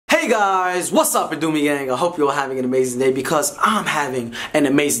Hey guys, what's up, Adumi Gang? I hope you're all having an amazing day because I'm having an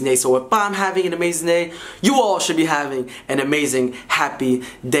amazing day. So if I'm having an amazing day, you all should be having an amazing, happy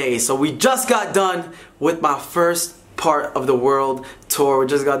day. So we just got done with my first part of the world tour. We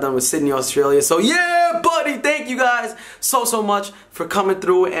just got done with Sydney, Australia. So yeah, buddy, thank you guys so much for coming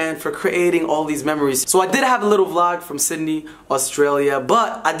through and for creating all these memories. So I did have a little vlog from Sydney, Australia,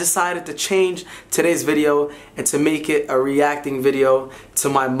 but I decided to change today's video and to make it a reacting video to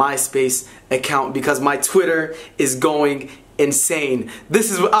my Myspace account because my Twitter is going insane.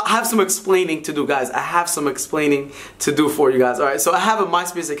 I have some explaining to do, guys. I have some explaining to do for you guys. Alright, so I have a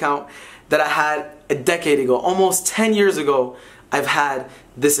Myspace account that I had a decade ago. Almost 10 years ago, I've had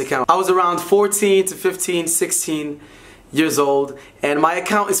this account. I was around 14 to 15, 16 years old, and my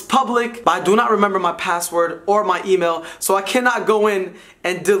account is public, but I do not remember my password or my email, so I cannot go in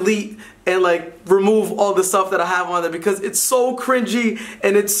and delete and like remove all the stuff that I have on there because it's so cringy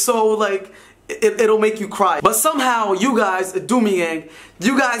and it's so like it'll make you cry. But somehow you guys, Adumi Gang,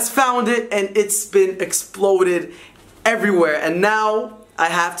 you guys found it and it's been exploded everywhere, and now I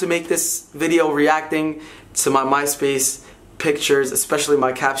have to make this video reacting to my Myspace pictures, especially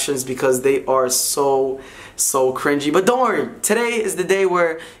my captions, because they are so cringy. But don't worry, today is the day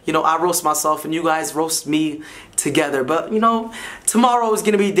where, you know, I roast myself and you guys roast me together. But, you know, tomorrow is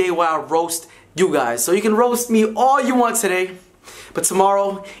going to be a day where I roast you guys. So you can roast me all you want today, but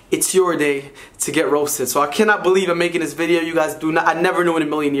tomorrow, it's your day to get roasted. So I cannot believe I'm making this video. You guys do not, I never knew in a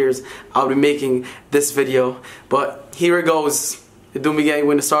million years I would be making this video. But here it goes. Adumi Gang, we're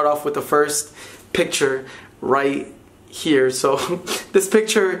going to start off with the first picture right here. So this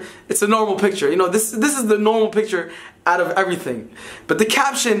picture, it's a normal picture. You know, this is the normal picture out of everything. But the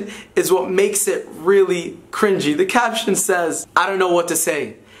caption is what makes it really cringy. The caption says, I don't know what to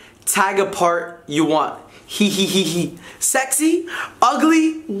say. Tag a part you want. He he he he. Sexy?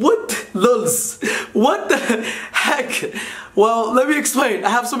 Ugly? What? Lulz. What the heck? Well, let me explain. I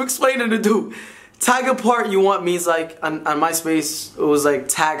have some explaining to do. Tag a part you want means like on Myspace it was like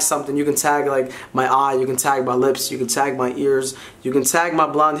tag something. You can tag like my eye, you can tag my lips, you can tag my ears, you can tag my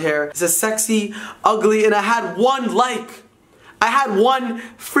blonde hair. It says sexy, ugly, and I had one like. I had one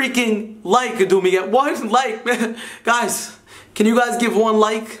freaking like, Adumi. Get one like, man. Guys, can you guys give one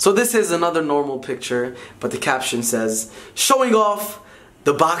like? So this is another normal picture, but the caption says, showing off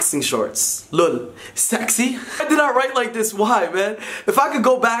the boxing shorts. Lul. Sexy? Why did I write like this? Why, man? If I could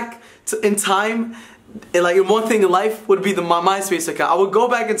go back in time, and like one thing in life would be my Myspace account. I would go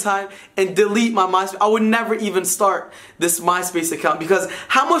back in time and delete my Myspace. I would never even start this Myspace account because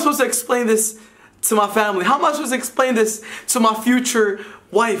how am I supposed to explain this to my family? How am I supposed to explain this to my future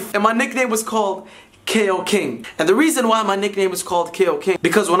wife? And my nickname was called KO King. And the reason why my nickname was called KO King,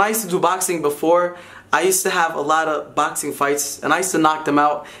 because when I used to do boxing before, I used to have a lot of boxing fights and I used to knock them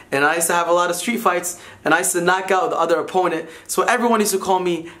out, and I used to have a lot of street fights and I used to knock out the other opponent. So everyone used to call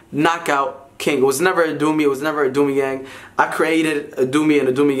me Knockout King. It was never Adumi, it was never Adumi Gang. I created Adumi and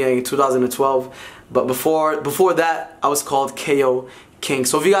Adumi Gang in 2012, but before that I was called KO King.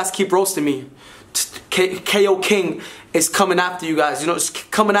 So if you guys keep roasting me, KO King is coming after you guys. You know, it's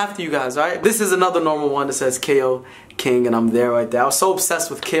coming after you guys, alright? This is another normal one that says KO King, and I'm there right there. I was so obsessed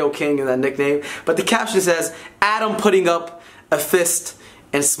with KO King and that nickname. But the caption says, Adam putting up a fist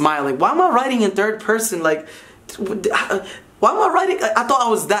and smiling. Why am I writing in third person? Like, why am I writing? I thought I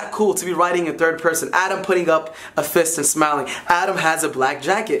was that cool to be writing in third person. Adam putting up a fist and smiling. Adam has a black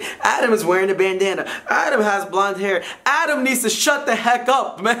jacket. Adam is wearing a bandana. Adam has blonde hair. Adam needs to shut the heck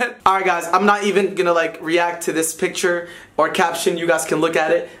up, man. Alright guys, I'm not even gonna like react to this picture or caption. You guys can look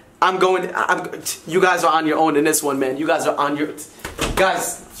at it. You guys are on your own in this one, man. You guys are on your...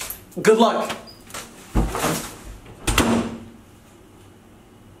 Guys, good luck.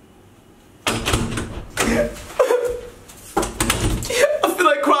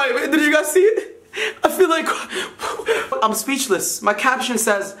 Did you guys see it? I feel like I'm speechless. My caption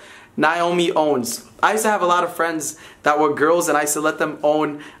says, Naomi owns. I used to have a lot of friends that were girls and I used to let them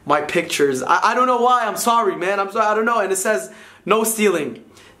own my pictures. I don't know why. I'm sorry, man. I'm sorry. I don't know. And it says, no stealing.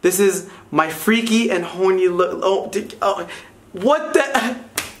 This is my freaky and horny look. Oh, what the?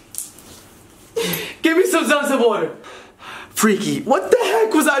 Give me some water. Freaky. What the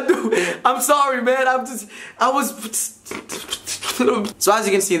heck was I doing? I'm sorry, man. So as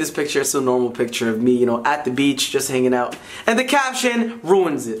you can see in this picture, it's a normal picture of me, you know, at the beach, just hanging out. And the caption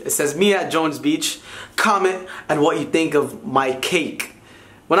ruins it. It says, me at Jones Beach, comment on what you think of my cake.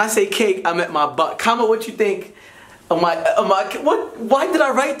 When I say cake, I meant my butt. Comment what you think of my, why did I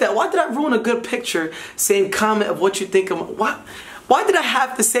write that? Why did I ruin a good picture saying comment of what you think of my, what? Why did I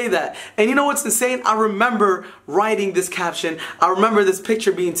have to say that? And you know what's insane? I remember writing this caption. I remember this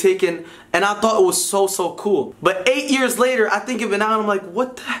picture being taken, and I thought it was so cool. But 8 years later, I think of it now, and I'm like,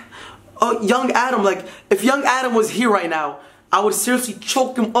 what the? Oh, young Adam, like, if young Adam was here right now, I would seriously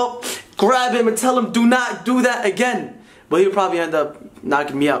choke him up, grab him, and tell him, do not do that again. But he would probably end up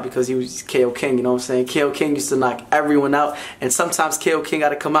knocking me out because he was KO King, you know what I'm saying? KO King used to knock everyone out, and sometimes KO King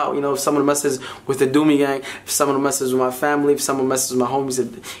gotta come out, you know, if someone messes with the Doomy Gang, if someone messes with my family, if someone messes with my homies,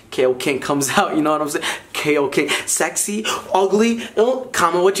 KO King comes out, you know what I'm saying? KO King, sexy, ugly,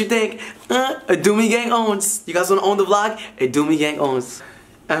 comment what you think. A Doomy Gang owns. You guys wanna own the vlog? A Doomy Gang owns.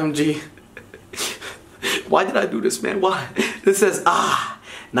 MG. Why did I do this, man? Why? This says,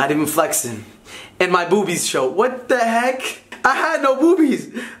 not even flexing. And my boobies show. What the heck? I had no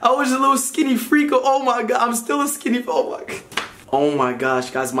boobies. I was a little skinny freak. Oh my god, I'm still a skinny. Oh my god. Oh my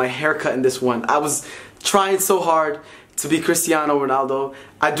gosh, guys, my haircut in this one. I was trying so hard to be Cristiano Ronaldo.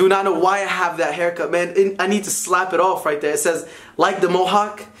 I do not know why I have that haircut, man. I need to slap it off right there. It says, like the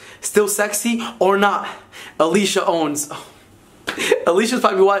mohawk, still sexy or not? Alicia owns. Alicia's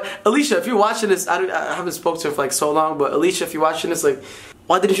probably watching. Alicia, if you're watching this, I haven't spoken to her for like so long, but Alicia, if you're watching this, like,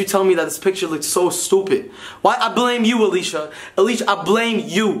 why didn't you tell me that this picture looked so stupid? Why? I blame you, Alicia. Alicia, I blame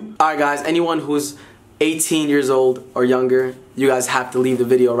you. Alright guys, anyone who's 18 years old or younger, you guys have to leave the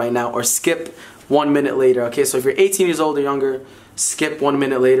video right now or skip 1 minute later, okay? So if you're 18 years old or younger, skip 1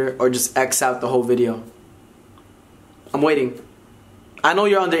 minute later or just X out the whole video. I'm waiting. I know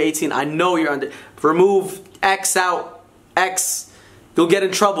you're under 18. I know you're under. Remove, X out, X. You'll get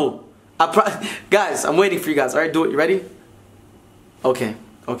in trouble. Guys, I'm waiting for you guys. Alright, do it. You ready? Okay.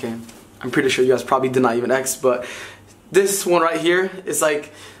 I'm pretty sure you guys probably did not even X, but this one right here is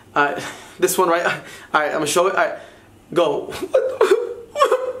like, this one right. Alright, I'm gonna show it. Alright, go.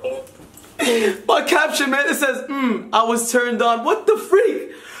 My caption, man, it says, I was turned on. What the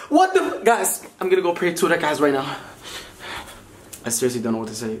freak? What the? Guys, I'm gonna go pray to that guys right now. I seriously don't know what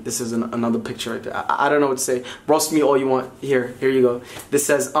to say. This is another picture right there. I don't know what to say. Roast me all you want. Here you go. This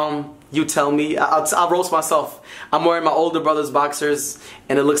says, you tell me. I'll roast myself. I'm wearing my older brother's boxers,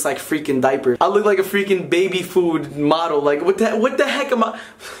 and it looks like freaking diaper. I look like a freaking baby food model. Like, what the heck am I?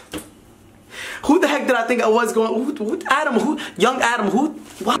 Who the heck did I think I was going? Young Adam,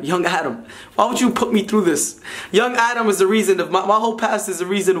 what? Young Adam, why would you put me through this? Young Adam is the reason of my whole past is the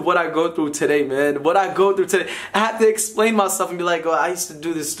reason of what I go through today, man. What I go through today. I had to explain myself and be like, oh, I used to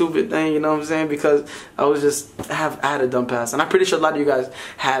do this stupid thing, you know what I'm saying? Because I was just, I had a dumb past. And I'm pretty sure a lot of you guys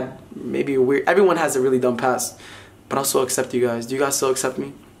had maybe a weird, everyone has a really dumb past. But I still accept you guys. Do you guys still accept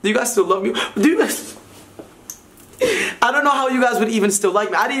me? Do you guys still love me? Do you guys? I don't know how you guys would even still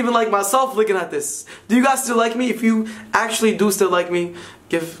like me. I didn't even like myself looking at this. Do you guys still like me? If you actually do still like me,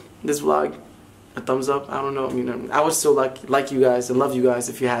 give this vlog a thumbs up. I don't know. I mean, I would still like you guys and love you guys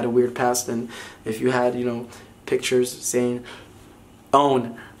if you had a weird past and if you had, you know, pictures saying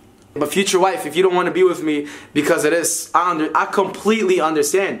own. But future wife, if you don't want to be with me because of this, I completely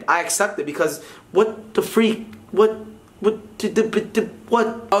understand. I accept it because what the freak? What?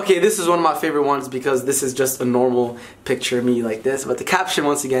 Okay, this is one of my favorite ones because this is just a normal picture of me like this. But the caption,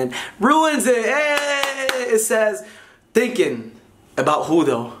 once again, ruins it. Hey! It says, thinking about who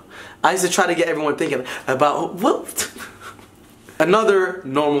though? I used to try to get everyone thinking about what? Another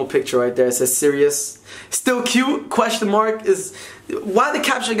normal picture right there. It says serious. Still cute? Question mark. Is why the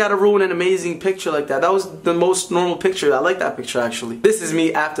caption gotta ruin an amazing picture like that? That was the most normal picture. I like that picture actually. This is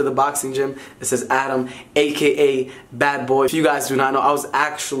me after the boxing gym. It says Adam, aka bad boy. If you guys do not know, I was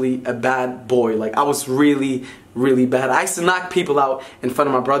actually a bad boy. Like I was really bad. I used to knock people out in front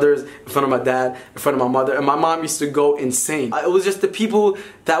of my brothers, in front of my dad, in front of my mother, and my mom used to go insane. It was just the people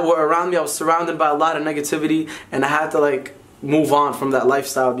that were around me. I was surrounded by a lot of negativity, and I had to like move on from that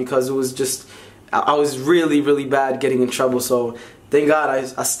lifestyle because it was just, I was really bad getting in trouble. So thank God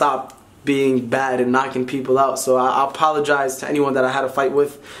I stopped being bad and knocking people out. So I apologize to anyone that I had a fight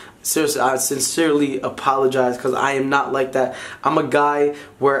with. Seriously, I sincerely apologize because I am not like that. I'm a guy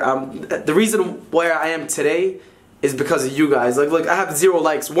where the reason where I am today is because of you guys. Like, look, I have 0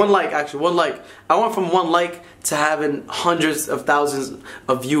 likes. 1 like, actually, 1 like. I went from 1 like to having hundreds of thousands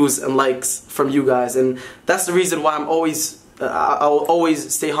of views and likes from you guys. And that's the reason why I'm always, I will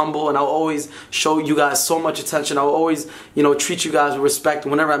always stay humble, and I'll always show you guys so much attention. I'll always, you know, treat you guys with respect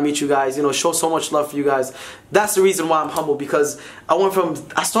whenever I meet you guys, you know, show so much love for you guys. That's the reason why I'm humble, because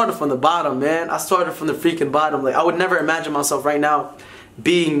I started from the bottom, man. I started from the freaking bottom. Like, I would never imagine myself right now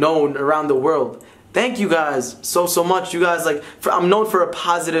being known around the world. Thank you guys so much. You guys, like, I'm known for a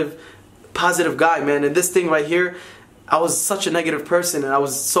positive guy, man. And this thing right here, I was such a negative person, and I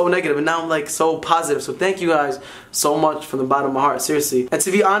was so negative, and now I'm like so positive. So thank you guys so much from the bottom of my heart, seriously. And to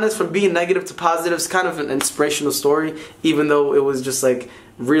be honest, from being negative to positive is kind of an inspirational story, even though it was just like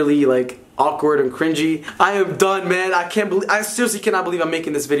really like awkward and cringy. I am done, man. I seriously cannot believe I'm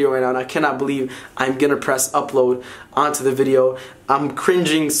making this video right now, and I cannot believe I'm gonna press upload onto the video. I'm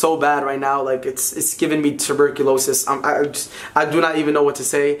cringing so bad right now, like it's giving me tuberculosis. I do not even know what to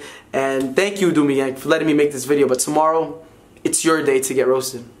say. And thank you, Doomy Gang, for letting me make this video. But tomorrow, it's your day to get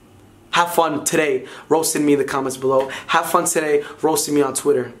roasted. Have fun today roasting me in the comments below. Have fun today roasting me on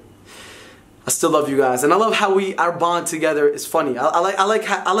Twitter. I still love you guys, and I love how our bond together is funny. I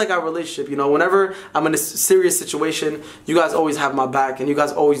like our relationship. You know, whenever I'm in a serious situation, you guys always have my back, and you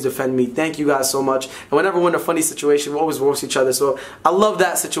guys always defend me. Thank you guys so much. And whenever we're in a funny situation, we always roast each other. So I love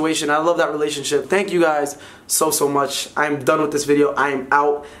that situation. I love that relationship. Thank you guys so much. I'm done with this video. I am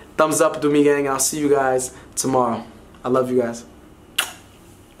out. Thumbs up, Doomy Gang. I'll see you guys tomorrow. I love you guys.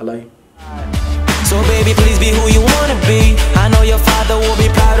 I love you. So baby, please be who you wanna be. I know your father will be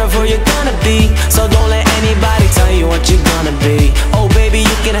proud of who you're gonna be. So don't let anybody tell you what you're gonna be. Oh baby,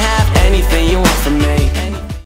 you can have anything you want from me.